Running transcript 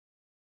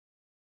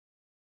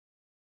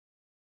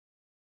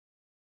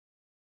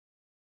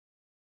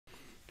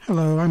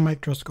Hello, I'm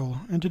Mike Driscoll,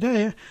 and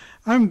today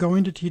I'm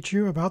going to teach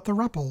you about the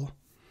REPL.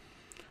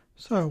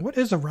 So, what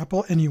is a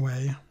REPL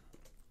anyway?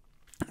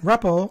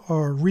 REPL,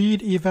 or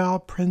Read, Eval,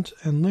 Print,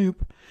 and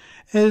Loop,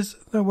 is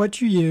what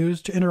you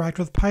use to interact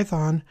with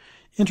Python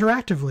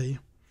interactively.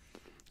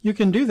 You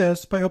can do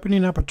this by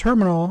opening up a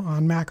terminal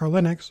on Mac or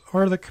Linux,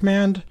 or the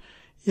command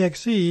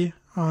exe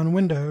on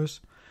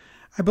Windows.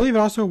 I believe it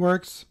also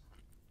works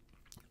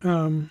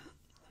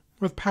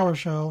with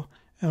PowerShell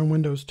and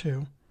Windows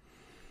too.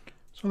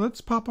 So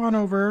let's pop on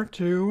over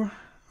to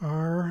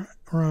our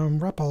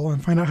REPL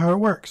and find out how it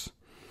works.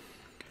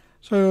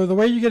 So the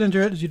way you get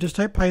into it is you just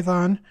type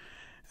Python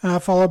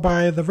followed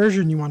by the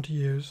version you want to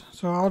use.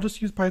 So I'll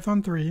just use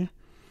Python 3.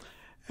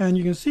 And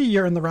you can see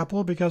you're in the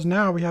REPL because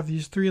now we have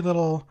these three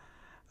little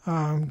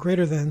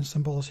greater than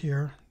symbols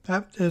here.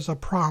 That is a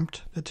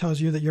prompt that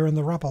tells you that you're in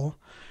the REPL.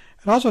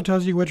 It also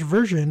tells you which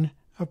version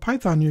of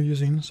Python you're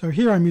using. So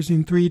here I'm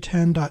using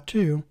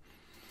 3.10.2.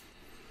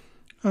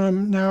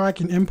 Now I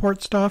can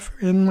import stuff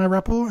in my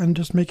REPL and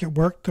just make it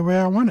work the way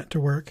I want it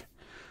to work.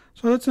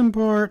 So let's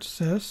import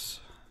sys,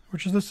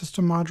 which is the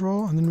system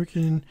module, and then we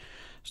can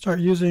start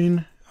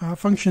using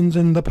functions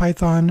in the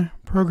Python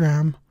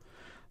program.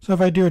 So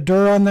if I do a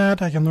dir on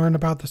that, I can learn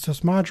about the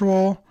sys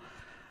module.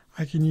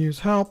 I can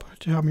use help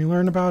to help me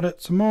learn about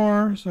it some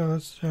more. So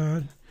let's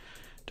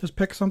just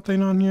pick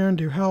something on here and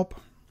do help.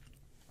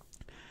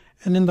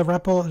 And in the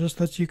REPL, it just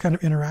lets you kind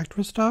of interact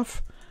with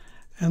stuff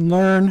and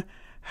learn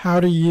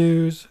how to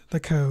use the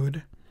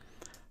code.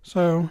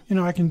 So,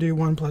 I can do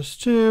 1 +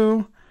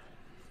 2.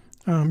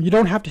 You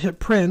don't have to hit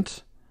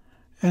print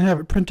and have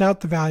it print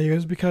out the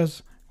values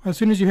because as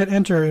soon as you hit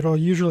enter, it'll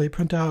usually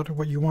print out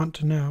what you want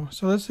to know.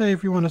 So let's say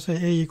if you want to say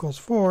a equals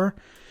 4,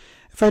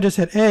 if I just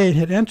hit A and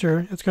hit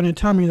enter, it's going to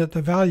tell me that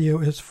the value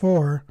is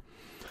 4.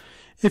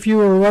 If you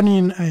were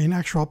running an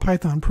actual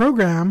Python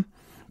program,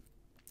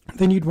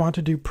 then you'd want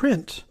to do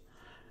print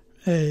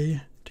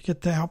A to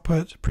get the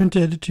output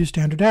printed to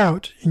standard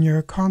out in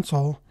your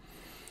console.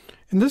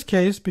 In this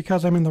case,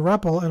 because I'm in the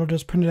REPL, it'll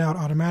just print it out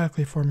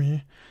automatically for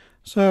me.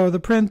 So the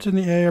print and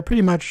the A are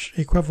pretty much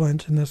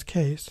equivalent in this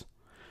case.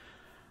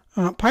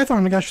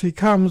 Python actually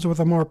comes with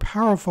a more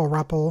powerful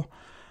REPL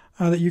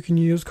that you can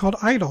use called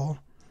IDLE.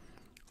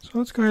 So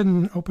let's go ahead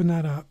and open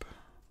that up.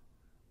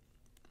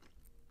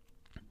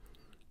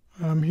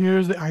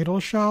 Here's the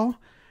IDLE shell.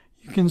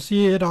 You can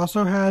see it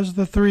also has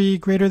the three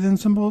greater than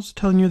symbols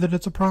telling you that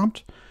it's a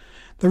prompt.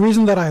 The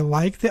reason that I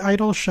like the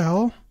IDLE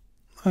shell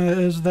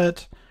is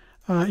that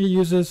it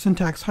uses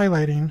syntax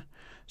highlighting.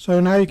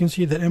 So now you can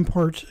see that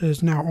import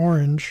is now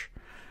orange.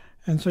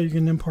 And so you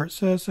can import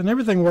sys, and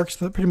everything works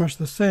pretty much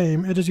the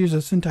same. It just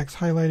uses syntax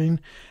highlighting,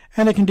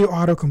 and it can do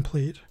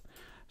autocomplete.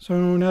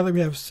 So now that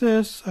we have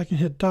sys, I can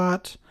hit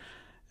dot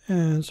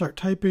and start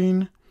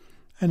typing,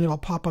 and it'll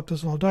pop up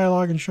this little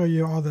dialog and show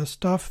you all the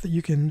stuff that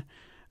you can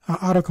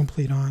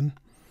autocomplete on.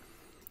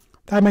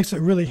 That makes it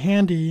really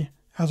handy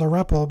as a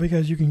REPL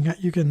because you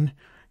can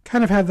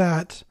kind of have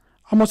that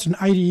almost an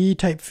IDE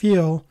type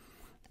feel,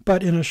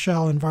 but in a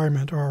shell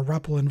environment or a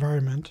REPL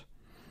environment.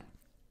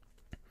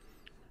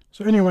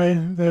 So anyway,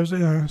 there's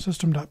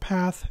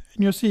system.path,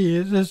 and you'll see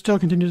it still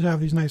continues to have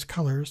these nice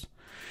colors.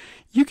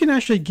 You can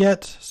actually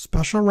get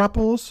special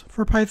REPLs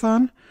for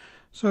Python.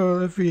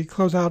 So if we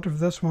close out of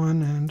this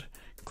one and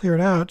clear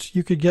it out,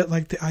 you could get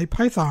like the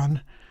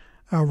IPython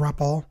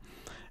REPL.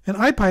 And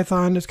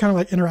IPython is kind of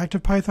like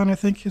interactive Python, I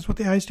think is what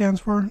the I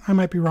stands for. I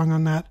might be wrong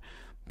on that.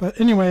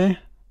 But anyway,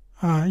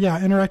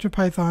 yeah, interactive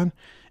Python.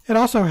 It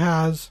also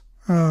has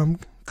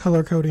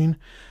color coding,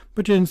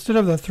 but instead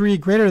of the three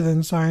greater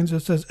than signs, it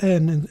says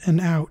in and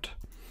out.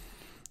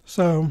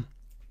 So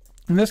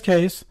in this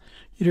case,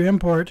 you do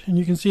import, and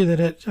you can see that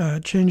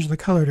it changed the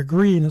color to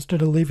green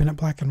instead of leaving it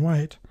black and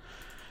white.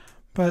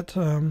 But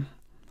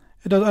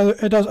it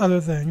does other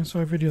things.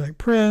 So if we do like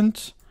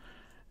print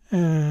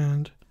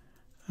and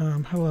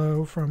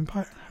hello from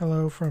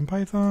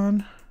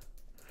Python,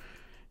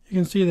 you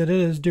can see that it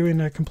is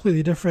doing a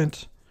completely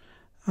different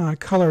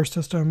color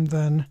system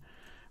than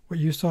what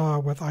you saw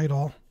with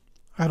IDLE.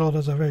 IDLE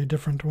does a very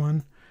different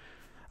one.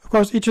 Of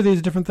course, each of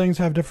these different things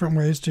have different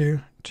ways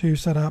to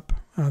set up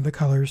the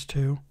colors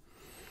too.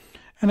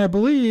 And I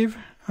believe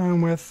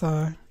with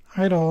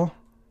IDLE,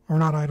 or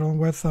not IDLE,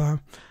 with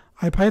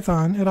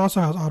IPython, it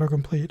also has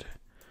autocomplete.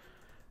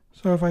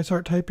 So if I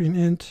start typing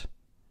int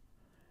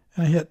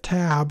and I hit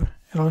tab,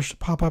 it'll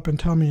pop up and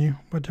tell me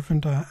what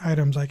different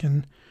items I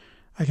can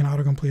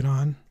autocomplete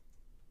on.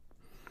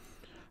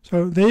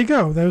 So there you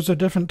go. Those are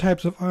different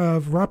types of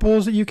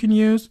REPLs that you can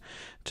use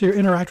to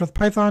interact with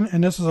Python,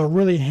 and this is a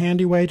really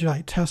handy way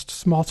to test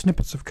small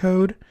snippets of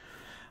code.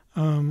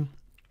 You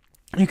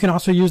can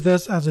also use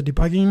this as a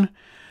debugging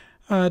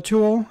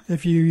tool.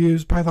 If you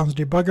use Python's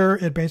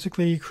debugger, it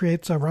basically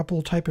creates a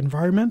REPL type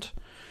environment.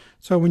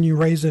 So when you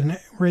raise an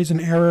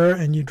error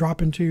and you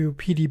drop into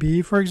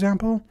PDB, for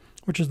example,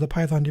 which is the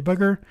Python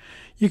debugger,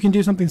 you can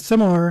do something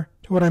similar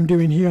to what I'm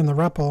doing here in the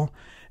REPL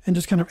and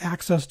just kind of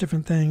access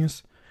different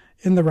things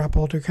in the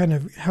REPL to kind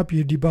of help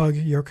you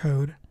debug your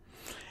code.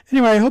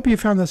 Anyway, I hope you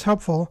found this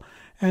helpful,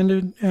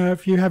 And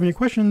if you have any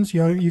questions,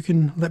 you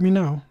can let me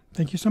know.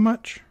 Thank you so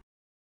much.